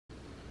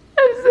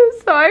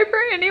sorry for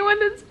anyone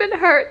that's been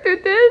hurt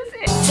through this.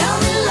 Tell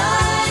me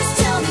lies,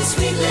 tell me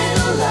sweet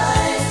little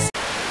lies.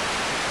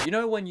 You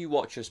know, when you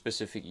watch a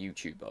specific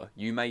YouTuber,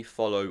 you may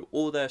follow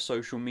all their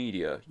social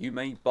media, you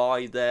may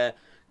buy their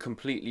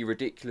completely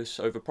ridiculous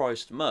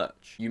overpriced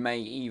merch, you may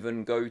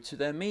even go to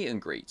their meet and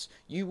greets,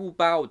 you will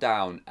bow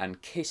down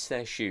and kiss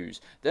their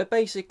shoes. They're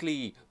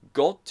basically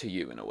God to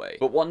you in a way.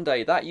 But one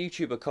day that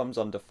YouTuber comes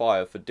under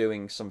fire for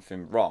doing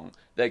something wrong.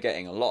 They're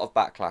getting a lot of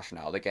backlash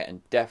now, they're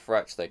getting death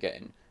threats, they're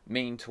getting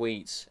mean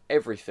tweets,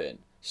 everything.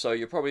 So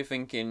you're probably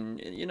thinking,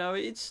 you know,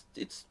 it's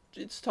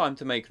time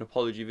to make an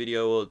apology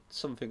video or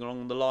something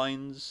along the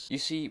lines. You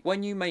see,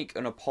 when you make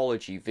an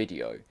apology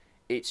video,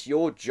 it's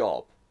your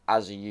job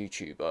as a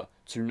YouTuber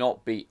to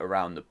not beat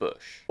around the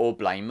bush or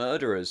blame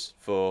murderers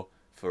for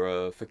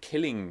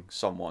killing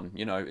someone.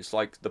 You know, it's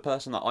like the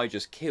person that I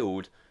just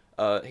killed,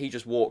 he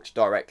just walked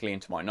directly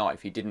into my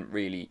knife. He didn't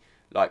really,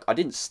 like, I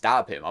didn't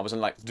stab him. I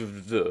wasn't like,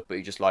 but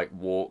he just like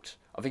walked.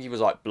 I think he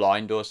was like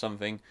blind or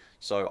something.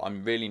 So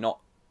I'm really not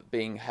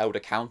being held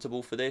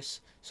accountable for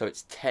this. So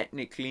it's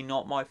technically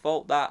not my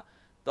fault that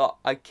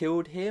I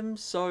killed him.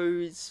 So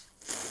it's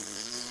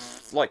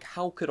like,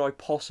 how could I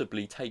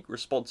possibly take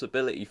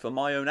responsibility for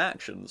my own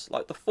actions?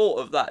 Like, the thought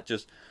of that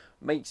just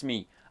makes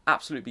me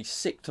absolutely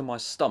sick to my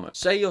stomach.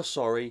 Say you're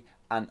sorry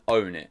and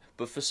own it.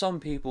 But for some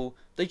people,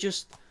 they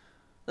just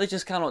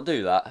cannot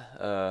do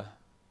that.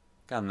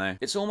 Can they?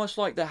 It's almost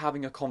like they're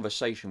having a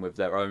conversation with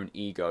their own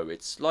ego.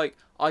 It's like,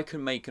 I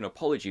can make an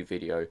apology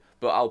video,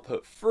 but I'll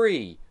put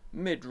 3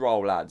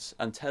 mid-roll ads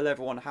and tell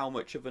everyone how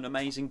much of an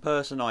amazing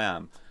person I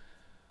am.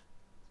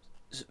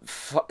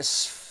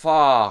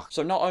 Fuck.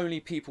 So not only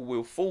people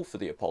will fall for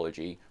the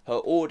apology, her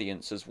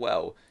audience as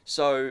well.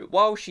 So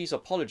while she's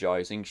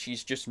apologising,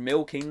 she's just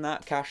milking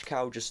that cash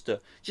cow just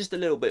a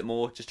little bit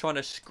more, just trying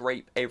to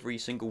scrape every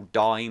single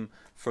dime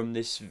from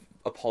this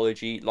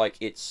apology like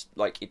it's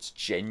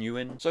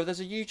genuine. So there's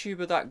a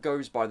YouTuber that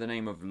goes by the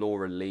name of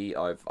Laura Lee.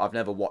 I've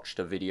never watched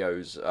her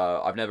videos.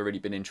 I've never really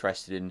been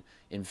interested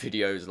in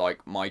videos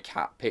like my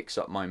cat picks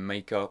up my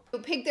makeup.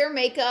 Pick their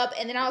makeup,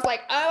 and then I was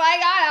like, oh my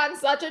god, I'm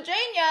such a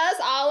genius.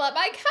 I'll let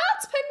my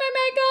cats pick my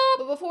makeup.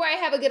 But before I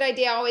have a good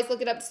idea, I always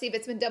look it up to see if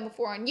it's been done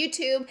before on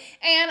YouTube.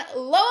 And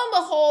lo and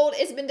behold,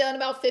 it's been done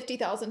about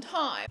 50,000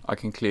 times. I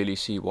can clearly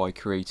see why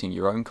creating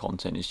your own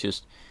content is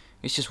just...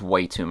 it's just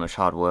way too much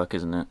hard work,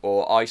 isn't it?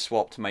 Or I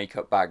swapped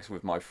makeup bags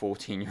with my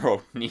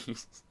 14-year-old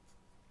niece.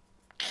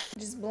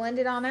 Just blend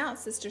it on out,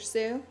 Sister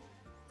Sue.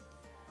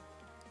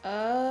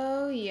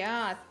 Oh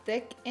yeah,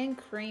 thick and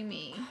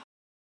creamy.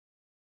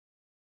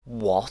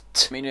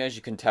 What? I mean, as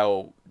you can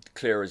tell,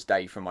 clear as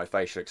day from my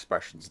facial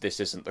expressions, this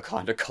isn't the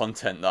kind of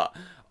content that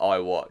I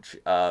watch.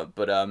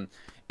 But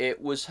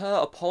it was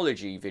her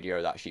apology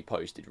video that she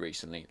posted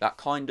recently that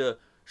kind of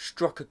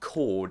struck a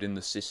chord in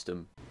the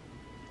system.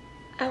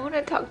 I want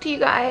to talk to you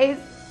guys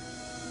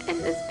in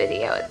this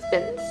video. It's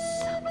been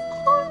so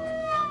long.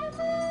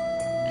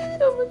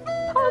 So much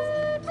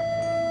positive.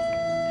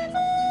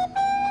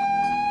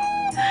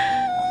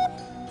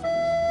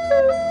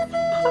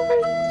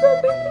 It's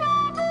probably the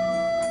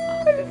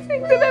hardest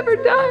things I've ever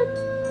done.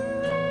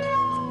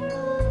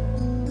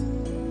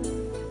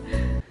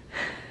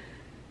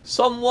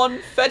 Someone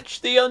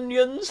fetch the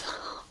onions!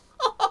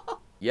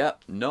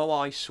 Yep, no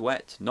eye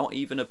sweat, not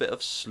even a bit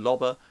of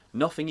slobber,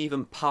 nothing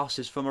even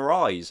passes from her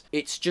eyes.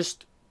 It's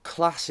just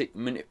classic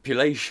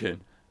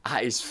manipulation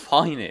at its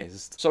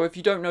finest. So if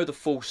you don't know the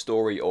full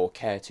story or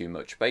care too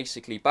much,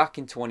 basically back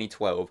in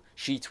 2012,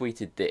 she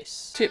tweeted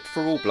this. Tip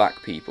for all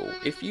black people,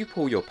 if you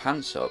pull your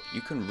pants up,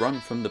 you can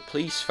run from the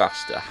police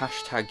faster,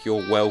 hashtag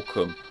you're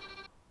welcome.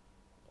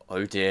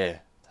 Oh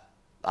dear,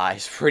 that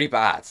is pretty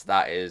bad.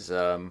 That is,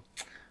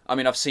 I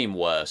mean, I've seen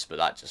worse, but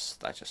that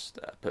just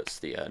puts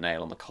the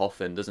nail on the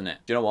coffin, doesn't it?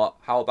 Do you know what?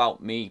 How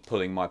about me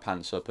pulling my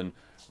pants up and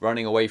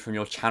running away from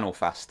your channel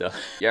faster?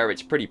 Yeah,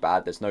 it's pretty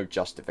bad. There's no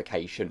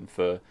justification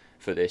for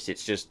this.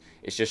 It's just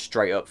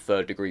straight up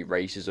 3rd degree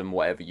racism,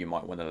 whatever you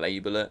might want to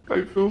label it.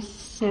 I feel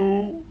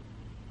so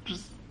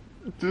just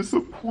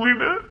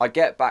disappointed. I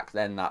get back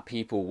then that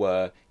people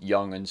were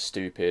young and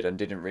stupid and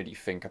didn't really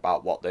think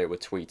about what they were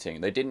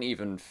tweeting. They didn't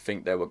even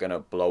think they were going to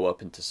blow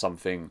up into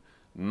something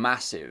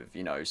massive,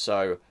 you know,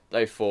 so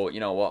they thought, you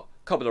know what,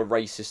 a couple of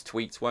racist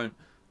tweets won't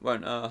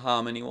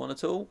harm anyone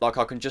at all. Like,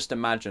 I can just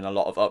imagine a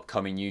lot of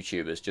upcoming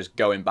YouTubers just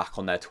going back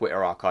on their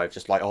Twitter archive,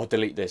 just like, oh,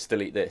 delete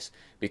this,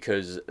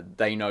 because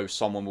they know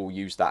someone will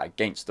use that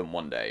against them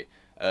one day.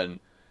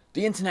 And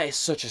the internet is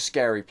such a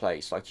scary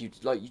place.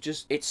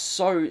 It's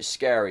so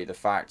scary, the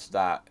fact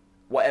that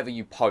whatever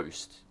you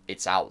post,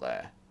 it's out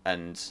there,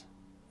 and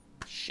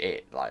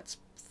shit, like,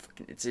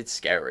 it's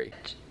scary.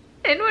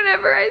 And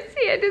whenever I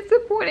see I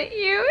disappointed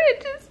you,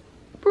 it just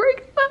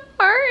breaks my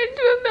heart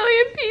into a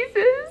million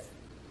pieces.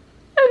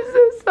 I'm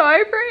so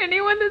sorry for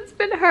anyone that's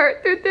been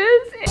hurt through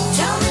this.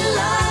 Tell me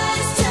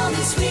lies, tell me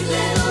sweet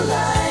little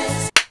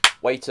lies.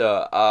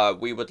 Waiter,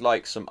 we would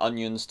like some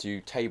onions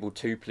to table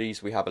 2,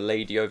 please. We have a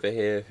lady over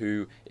here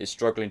who is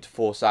struggling to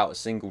force out a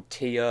single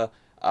tear.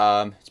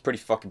 It's pretty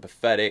fucking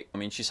pathetic. I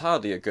mean, she's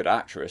hardly a good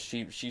actress.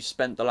 She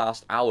spent the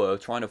last hour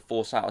trying to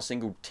force out a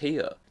single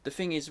tear. The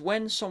thing is,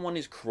 when someone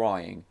is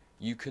crying,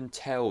 you can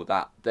tell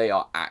that they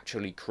are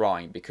actually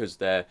crying because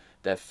their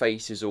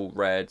face is all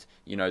red,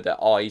 you know,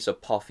 their eyes are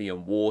puffy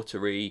and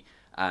watery,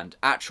 and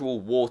actual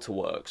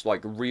waterworks,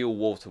 like real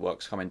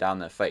waterworks coming down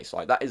their face.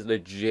 Like, that is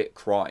legit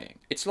crying.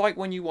 It's like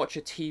when you watch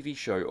a TV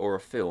show or a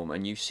film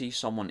and you see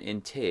someone in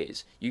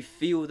tears, you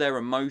feel their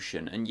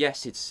emotion, and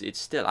yes, it's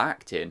still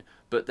acting,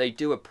 but they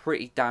do a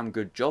pretty damn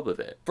good job of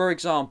it. For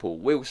example,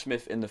 Will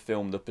Smith in the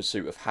film The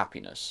Pursuit of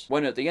Happiness,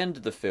 when at the end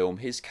of the film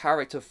his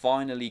character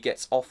finally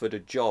gets offered a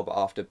job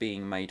after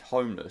being made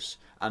homeless,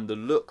 and the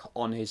look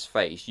on his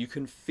face, you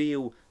can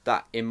feel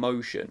that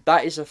emotion.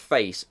 That is a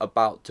face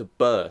about to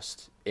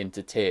burst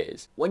into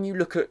tears. When you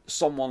look at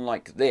someone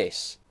like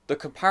this, the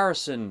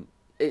comparison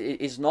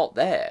is not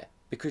there,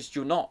 because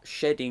you're not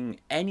shedding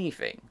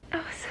anything. I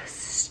was so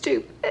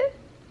stupid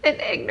and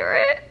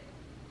ignorant,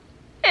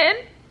 and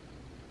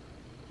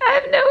I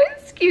have no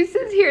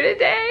excuses here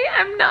today.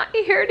 I'm not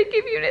here to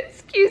give you an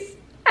excuse.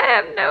 I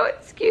have no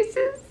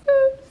excuses.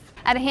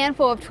 At a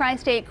handful of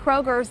Tri-State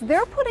Krogers,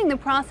 they're putting the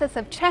process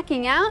of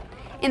checking out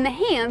in the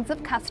hands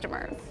of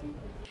customers.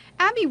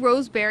 Abby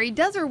Roseberry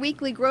does her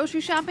weekly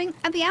grocery shopping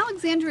at the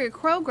Alexandria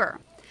Kroger.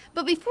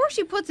 But before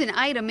she puts an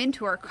item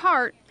into her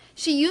cart,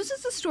 she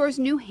uses the store's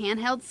new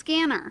handheld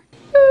scanner.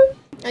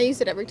 I use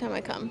it every time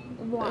I come.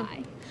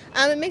 Why?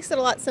 It makes it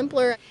a lot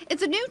simpler.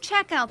 It's a new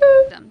checkout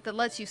system that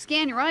lets you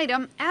scan your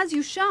item as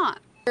you shop.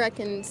 I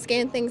can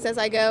scan things as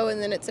I go,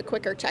 and then it's a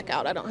quicker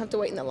checkout. I don't have to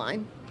wait in the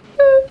line.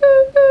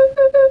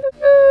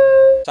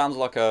 Sounds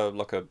like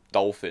a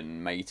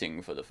dolphin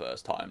mating for the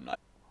first time. Like,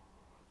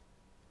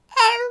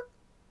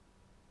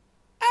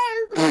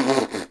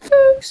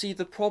 see,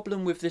 the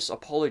problem with this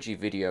apology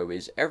video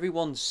is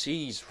everyone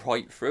sees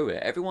right through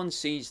it. Everyone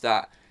sees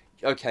that,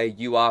 okay,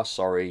 you are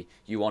sorry,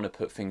 you want to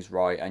put things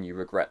right, and you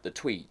regret the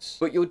tweets.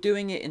 But you're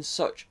doing it in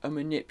such a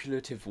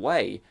manipulative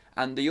way,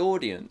 and the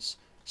audience,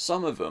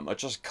 some of them are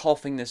just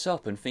coughing this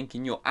up and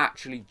thinking you're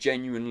actually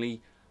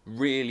genuinely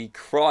really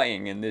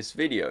crying in this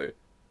video,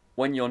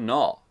 when you're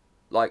not.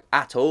 Like,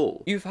 at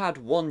all. You've had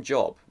one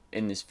job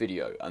in this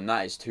video, and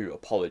that is to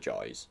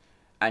apologise.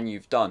 And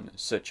you've done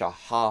such a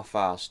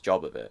half-assed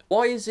job of it.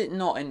 Why is it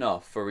not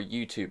enough for a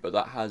YouTuber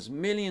that has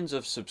millions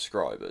of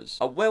subscribers,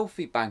 a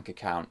wealthy bank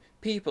account,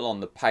 people on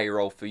the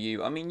payroll for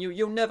you? I mean,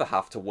 you'll never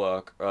have to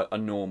work a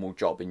normal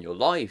job in your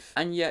life.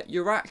 And yet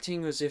you're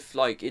acting as if,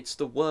 like, it's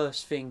the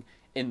worst thing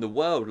in the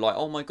world. Like,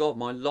 oh my god,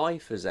 my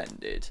life has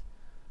ended.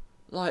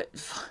 Like,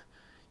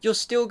 you're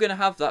still gonna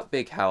have that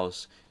big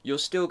house. You're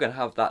still going to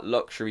have that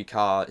luxury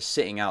car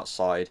sitting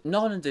outside.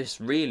 None of this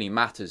really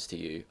matters to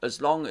you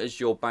as long as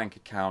your bank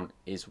account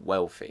is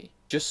wealthy.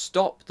 Just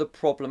stop the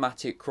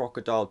problematic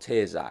crocodile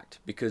tears act,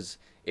 because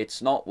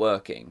it's not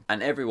working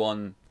and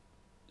everyone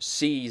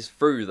sees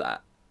through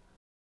that.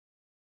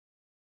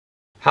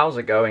 How's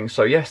it going?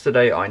 So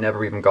yesterday I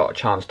never even got a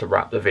chance to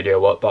wrap the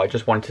video up, but I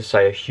just wanted to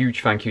say a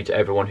huge thank you to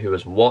everyone who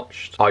has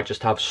watched. I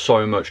just have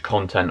so much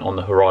content on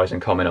the horizon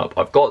coming up.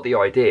 I've got the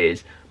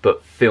ideas,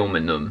 but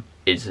filming them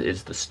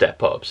is the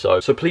step up.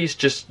 So please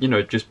just, you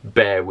know, just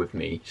bear with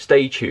me.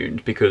 Stay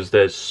tuned, because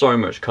there's so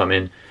much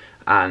coming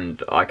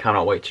and I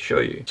cannot wait to show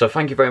you. So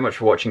thank you very much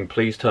for watching.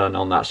 Please turn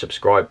on that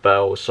subscribe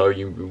bell so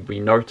you will be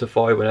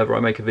notified whenever I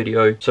make a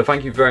video. So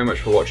thank you very much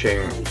for watching,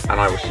 and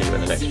I will see you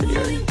in the next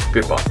video.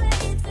 Goodbye.